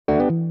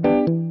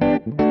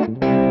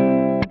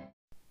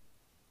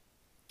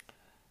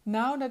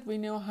Now that we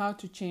know how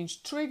to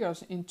change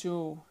triggers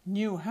into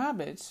new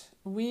habits,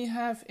 we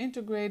have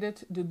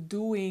integrated the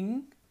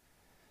doing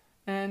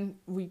and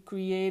we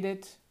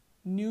created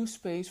new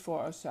space for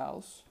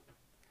ourselves.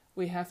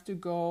 We have to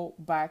go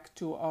back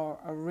to our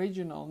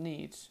original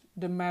needs,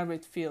 the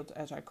merit field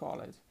as I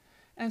call it,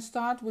 and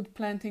start with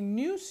planting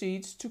new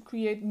seeds to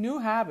create new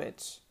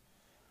habits,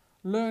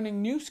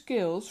 learning new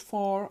skills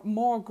for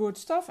more good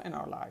stuff in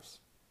our lives.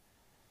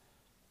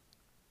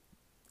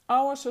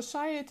 Our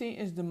society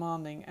is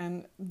demanding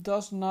and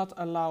does not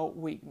allow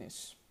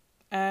weakness.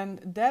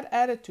 And that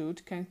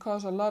attitude can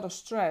cause a lot of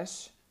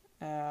stress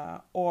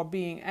or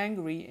being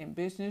angry in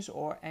business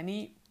or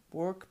any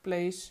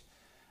workplace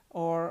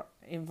or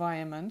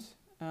environment,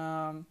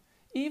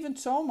 even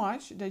so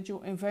much that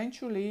you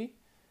eventually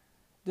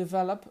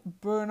develop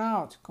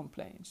burnout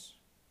complaints.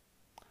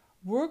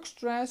 Work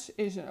stress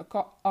is an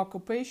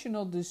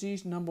occupational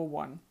disease number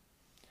 1.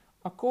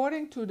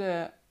 According to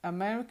the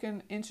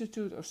American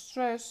Institute of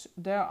Stress,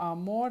 there are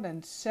more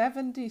than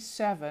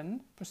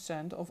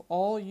 77% of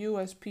all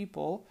US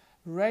people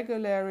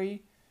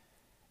regularly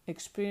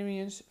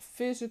experience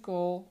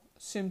physical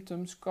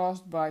symptoms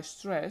caused by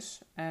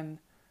stress, and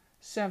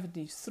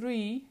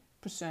 73%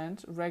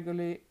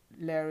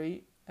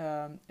 regularly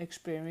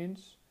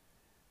experience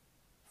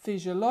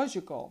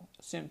physiological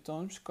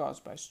symptoms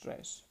caused by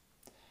stress.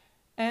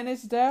 And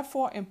it's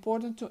therefore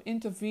important to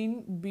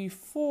intervene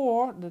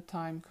before the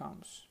time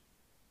comes.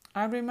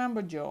 I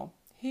remember Joe.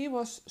 He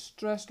was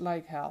stressed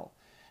like hell,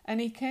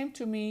 and he came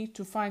to me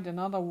to find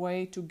another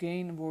way to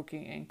gain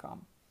working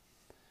income.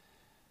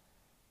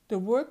 The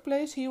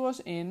workplace he was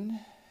in,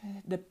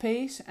 the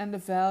pace and the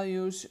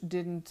values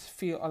didn't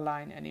feel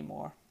aligned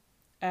anymore.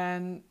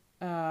 And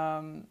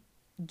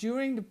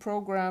during the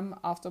program,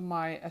 after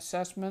my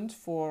assessment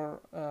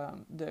for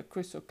the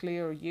Crystal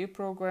Clear Year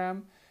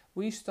program,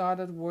 we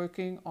started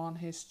working on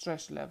his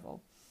stress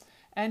level.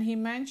 And he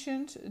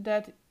mentioned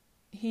that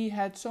he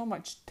had so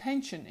much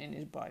tension in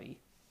his body.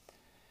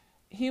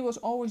 He was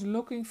always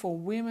looking for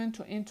women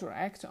to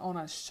interact on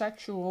a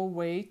sexual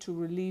way to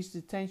release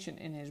the tension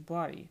in his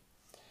body.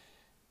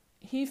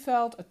 He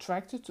felt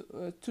attracted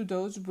to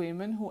those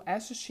women who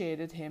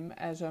associated him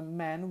as a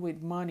man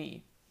with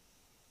money.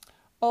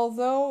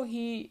 Although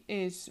he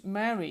is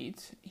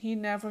married, he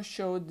never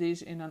showed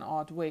this in an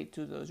odd way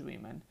to those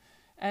women.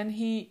 And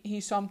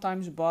he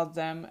sometimes bought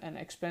them an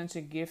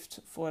expensive gift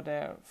for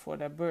their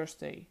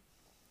birthday.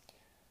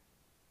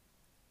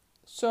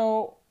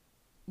 So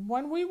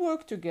when we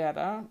worked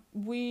together,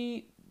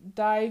 we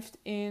dived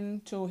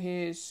into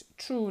his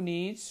true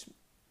needs,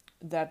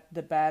 that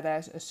the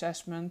badass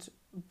assessment.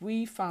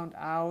 I found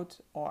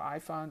out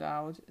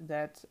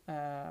that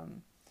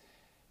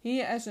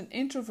he, as an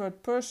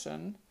introvert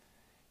person,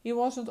 he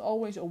wasn't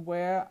always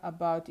aware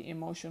about the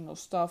emotional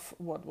stuff,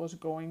 what was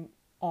going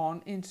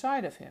on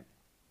inside of him.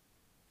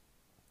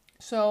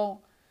 So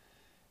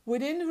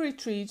within the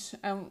retreats,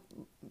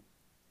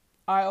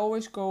 I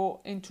always go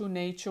into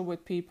nature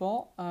with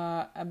people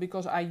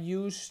because I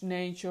use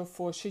nature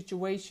for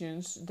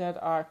situations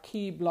that are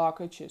key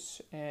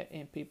blockages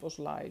in people's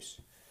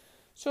lives.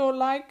 So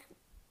like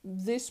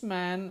this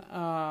man,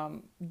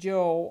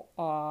 Joe,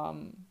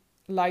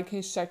 like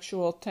his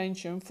sexual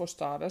tension for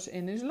starters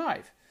in his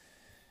life.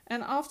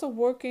 And after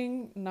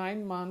working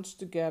 9 months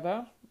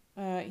together,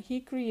 he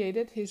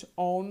created his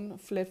own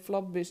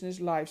flip-flop business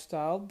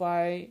lifestyle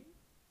by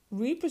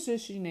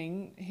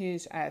repositioning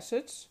his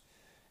assets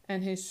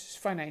and his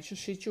financial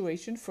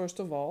situation first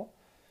of all,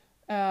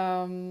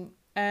 and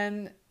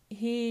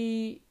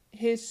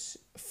his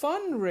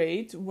fun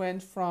rate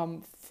went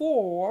from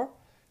 4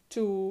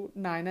 to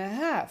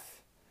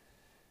 9.5.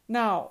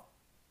 Now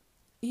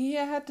he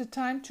had the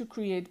time to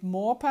create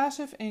more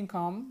passive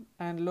income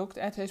and looked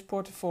at his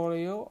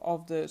portfolio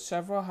of the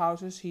several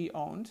houses he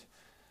owned,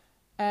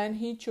 and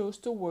he chose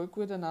to work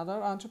with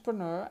another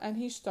entrepreneur, and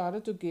he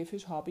started to give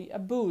his hobby a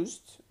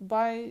boost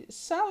by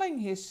selling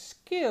his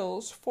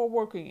skills for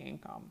working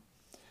income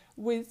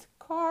with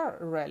car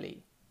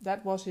rally.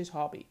 That was his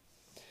hobby.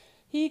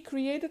 He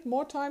created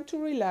more time to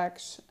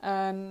relax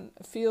and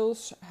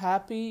feels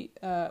happy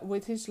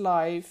with his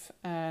life,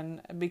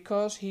 and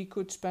because he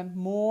could spend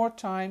more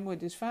time with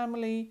his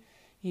family,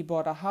 he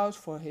bought a house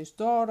for his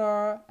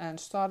daughter and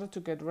started to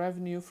get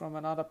revenue from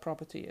another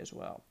property as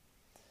well.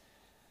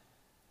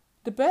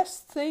 The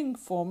best thing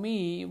for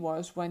me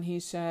was when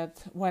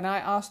I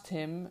asked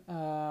him,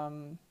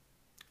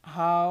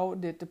 how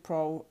did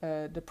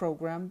the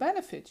program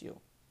benefit you?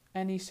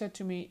 And he said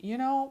to me, you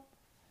know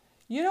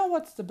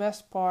what's the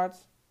best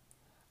part?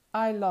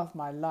 I love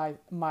my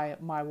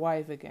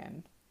wife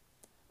again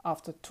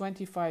after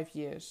 25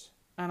 years,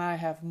 and I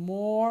have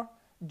more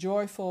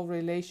joyful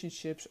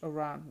relationships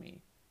around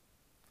me.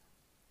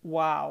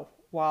 Wow,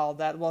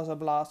 that was a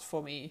blast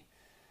for me.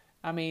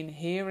 I mean,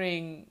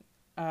 hearing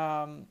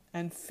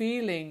and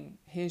feeling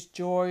his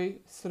joy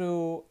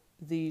through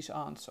these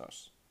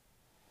answers.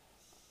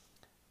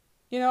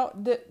 You know,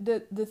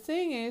 the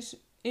thing is,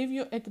 if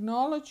you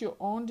acknowledge your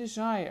own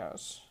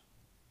desires,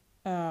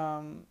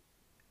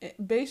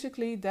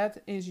 basically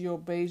that is your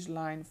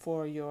baseline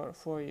for your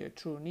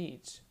true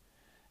needs.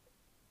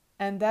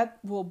 And that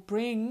will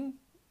bring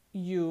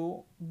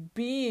you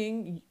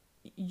being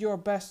your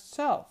best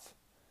self,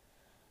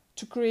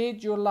 to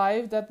create your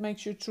life that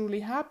makes you truly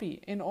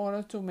happy, in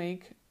order to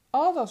make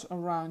others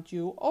around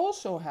you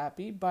also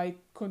happy by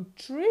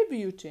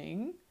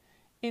contributing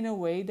in a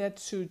way that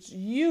suits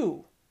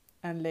you,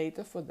 and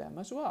later for them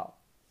as well.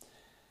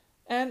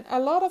 And a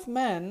lot of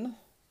men,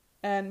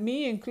 and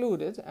me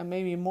included, and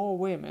maybe more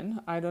women,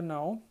 I don't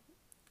know,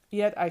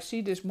 yet I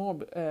see this more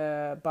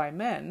by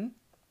men,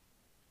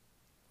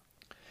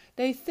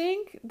 they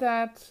think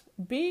that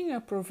being a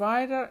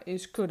provider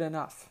is good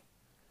enough.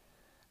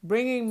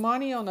 Bringing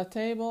money on the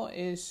table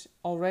is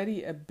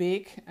already a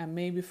big, and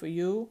maybe for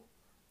you,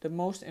 the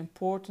most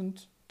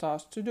important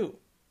task to do.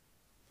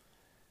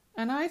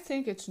 And I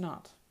think it's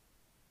not.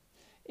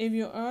 If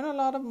you earn a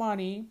lot of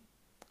money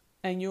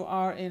and you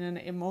are in an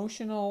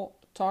emotional,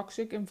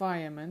 toxic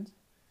environment,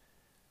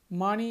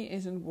 money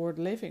isn't worth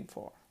living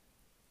for.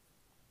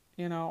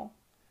 You know,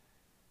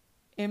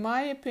 in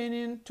my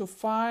opinion, to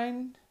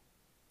find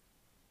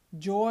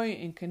joy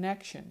in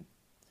connection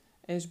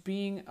is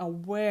being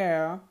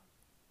aware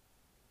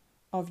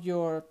of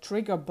your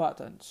trigger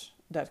buttons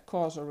that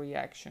cause a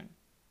reaction.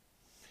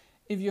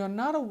 If you're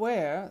not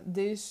aware,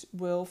 this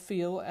will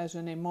feel as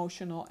an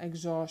emotional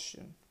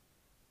exhaustion.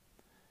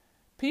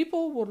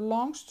 People with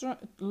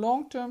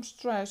long-term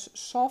stress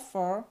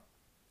suffer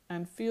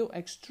and feel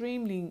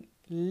extremely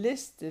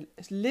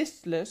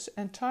listless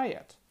and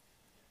tired.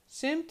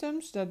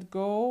 Symptoms that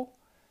go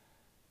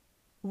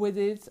with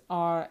it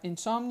are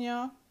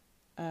insomnia,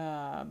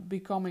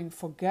 becoming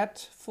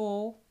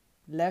forgetful,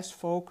 less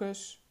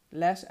focus,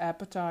 less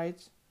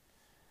appetite.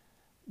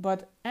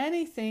 But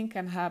anything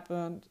can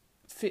happen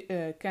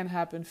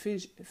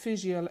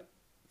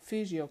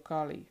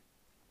physiologically.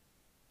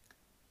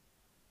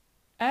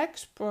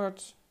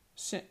 Experts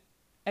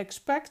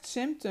expect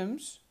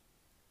symptoms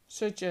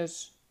such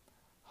as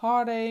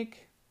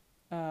heartache,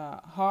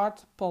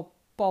 heart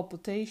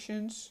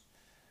palpitations,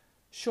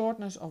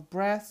 shortness of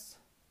breath,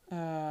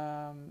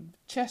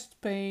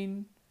 chest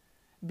pain,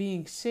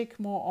 being sick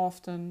more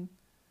often.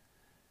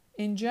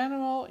 In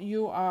general,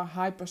 you are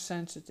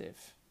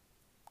hypersensitive,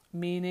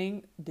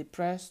 meaning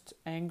depressed,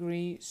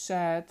 angry,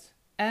 sad,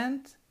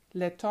 and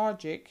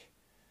lethargic,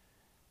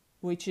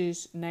 which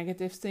is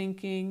negative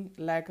thinking,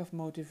 lack of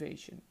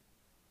motivation.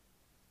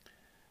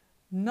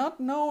 Not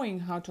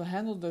knowing how to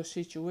handle those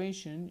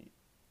situations,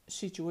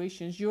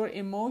 your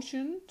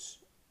emotions,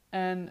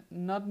 and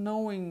not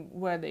knowing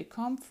where they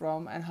come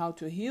from and how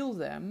to heal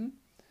them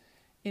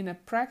in a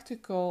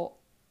practical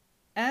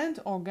and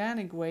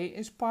organic way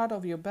is part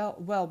of your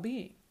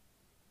well-being.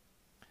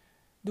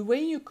 The way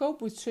you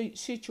cope with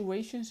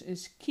situations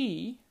is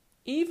key,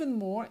 even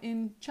more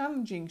in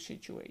challenging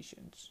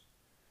situations.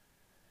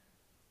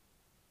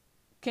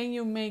 Can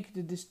you make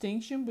the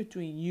distinction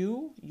between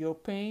you, your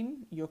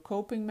pain, your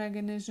coping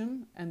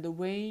mechanism, and the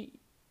way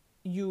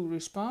you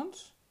respond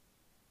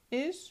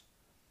is?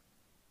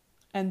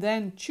 And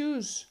then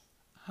choose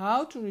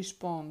how to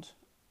respond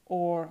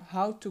or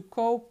how to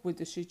cope with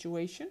the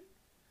situation.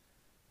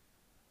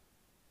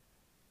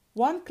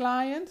 One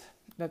client,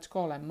 let's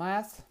call him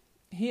Matt,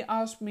 he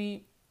asked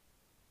me,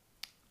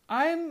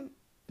 I'm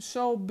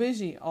so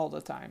busy all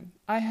the time.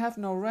 I have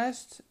no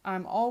rest.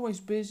 I'm always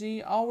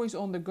busy, always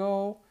on the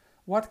go.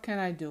 What can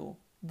I do?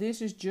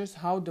 This is just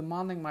how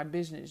demanding my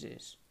business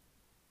is.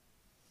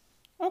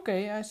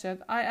 Okay, I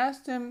said. I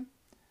asked him,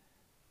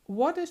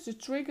 what is the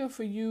trigger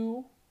for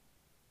you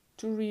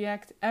to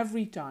react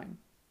every time?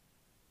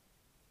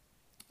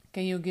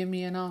 Can you give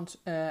me an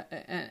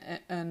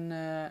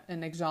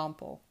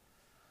example?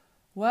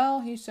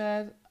 Well, he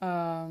said,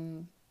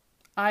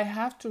 I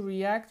have to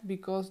react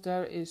because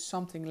there is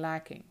something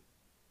lacking.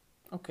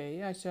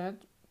 Okay, I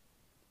said,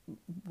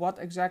 what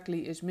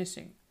exactly is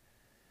missing?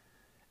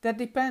 That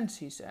depends,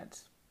 he said.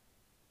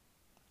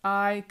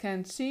 I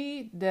can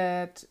see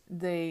that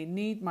they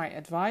need my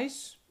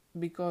advice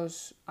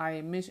because I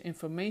miss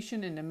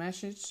information in the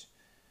message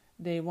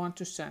they want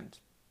to send.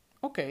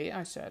 Okay,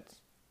 I said.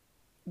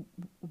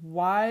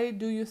 Why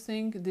do you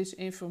think this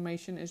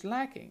information is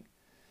lacking?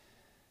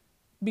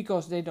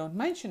 Because they don't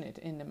mention it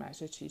in the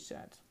message, he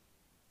said.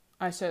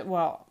 I said,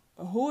 well,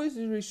 who is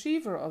the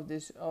receiver of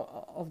this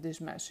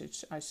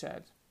message? I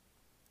said.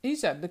 He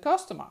said, the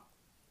customer.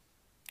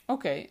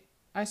 Okay,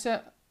 I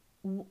said,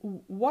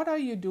 what are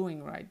you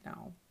doing right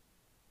now?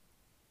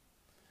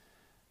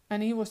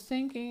 And he was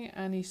thinking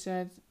and he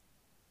said,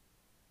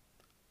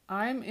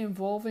 I'm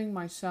involving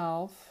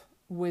myself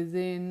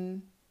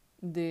within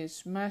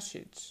this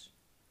message.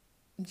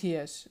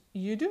 Yes,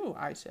 you do,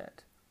 I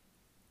said.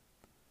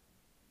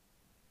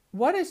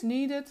 What is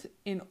needed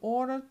in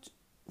order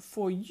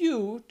for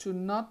you to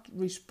not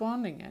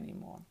responding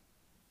anymore?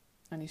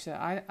 And he said,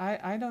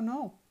 I don't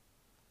know.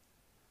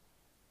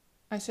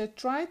 I said,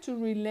 try to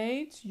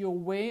relate your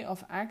way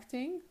of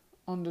acting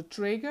on the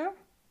trigger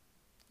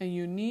and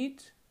you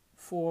need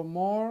for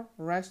more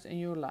rest in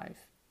your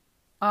life.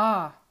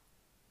 Ah,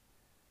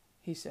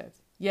 he said,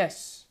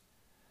 Yes,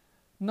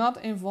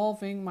 not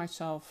involving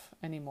myself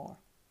anymore.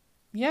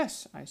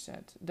 Yes, I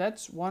said,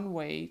 that's one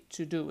way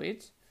to do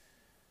it.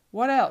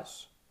 What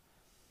else?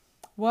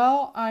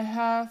 Well, I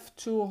have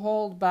to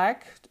hold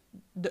back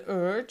the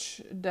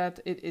urge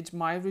that it's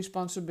my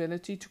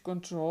responsibility to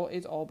control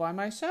it all by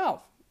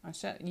myself. I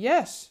said,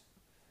 yes.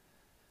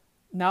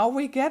 Now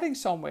we're getting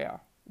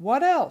somewhere.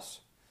 What else?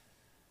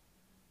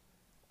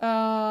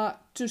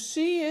 To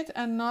see it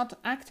and not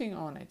acting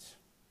on it.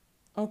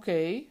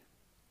 Okay,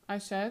 I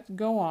said,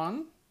 go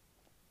on.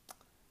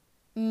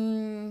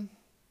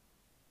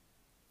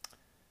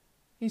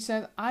 He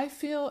said, I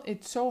feel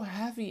it so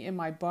heavy in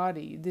my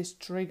body, this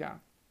trigger.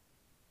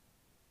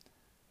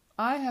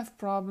 I have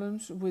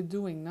problems with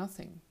doing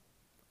nothing.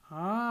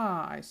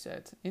 Ah, I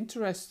said,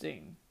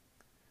 interesting.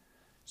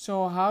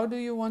 So how do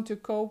you want to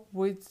cope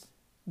with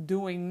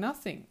doing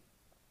nothing?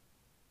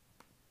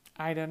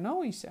 I don't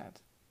know, he said.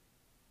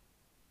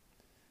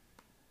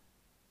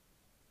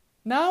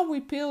 Now we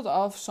peeled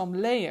off some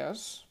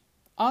layers.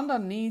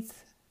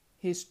 Underneath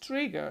his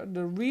trigger,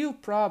 the real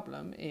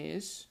problem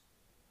is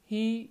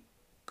he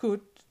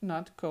could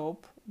not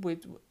cope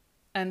with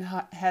and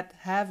had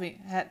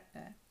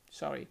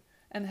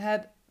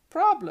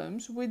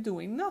problems with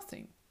doing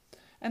nothing.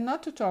 And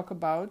not to talk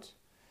about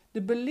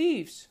the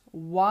beliefs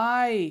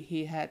why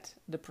he had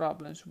the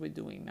problems with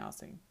doing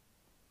nothing.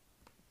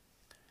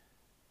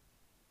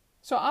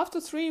 So after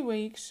 3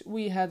 weeks,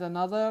 we had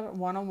another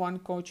one-on-one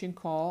coaching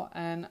call,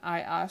 and I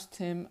asked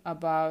him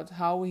about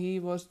how he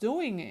was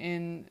doing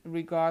in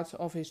regards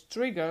of his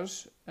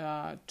triggers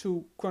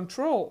to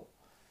control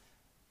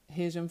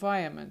his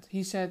environment.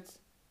 He said,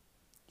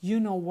 you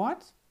know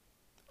what?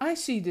 I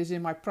see this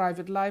in my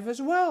private life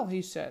as well,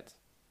 he said.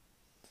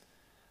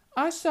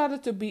 I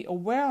started to be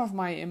aware of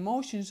my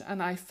emotions,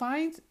 and I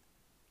find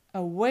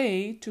a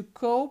way to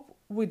cope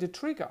with the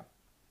trigger.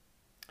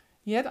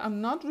 Yet I'm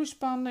not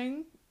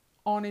responding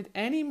on it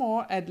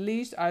anymore. At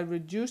least I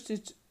reduced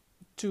it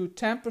to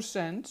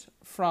 10%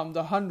 from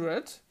the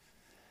 100.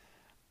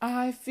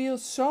 I feel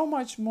so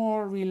much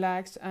more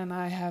relaxed, and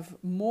I have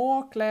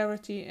more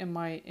clarity in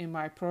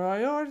my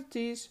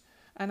priorities,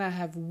 and I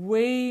have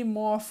way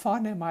more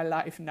fun in my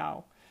life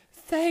now.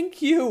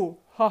 Thank you.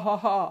 Ha ha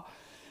ha.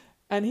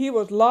 And he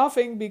was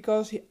laughing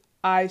because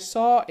I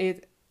saw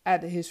it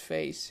at his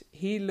face.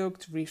 He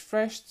looked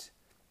refreshed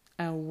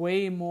and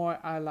way more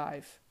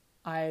alive.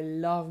 I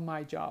love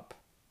my job.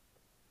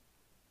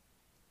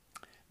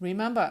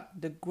 Remember,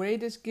 the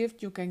greatest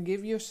gift you can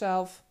give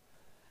yourself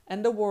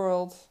and the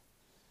world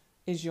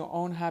is your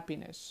own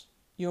happiness.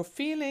 Your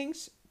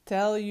feelings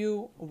tell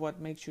you what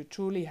makes you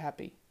truly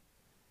happy.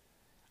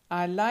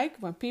 I like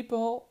when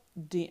people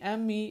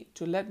DM me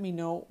to let me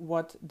know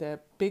what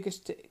their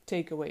biggest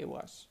takeaway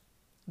was.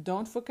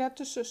 Don't forget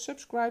to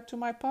subscribe to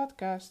my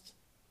podcast.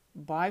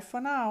 Bye for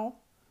now.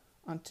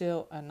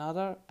 Until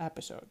another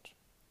episode.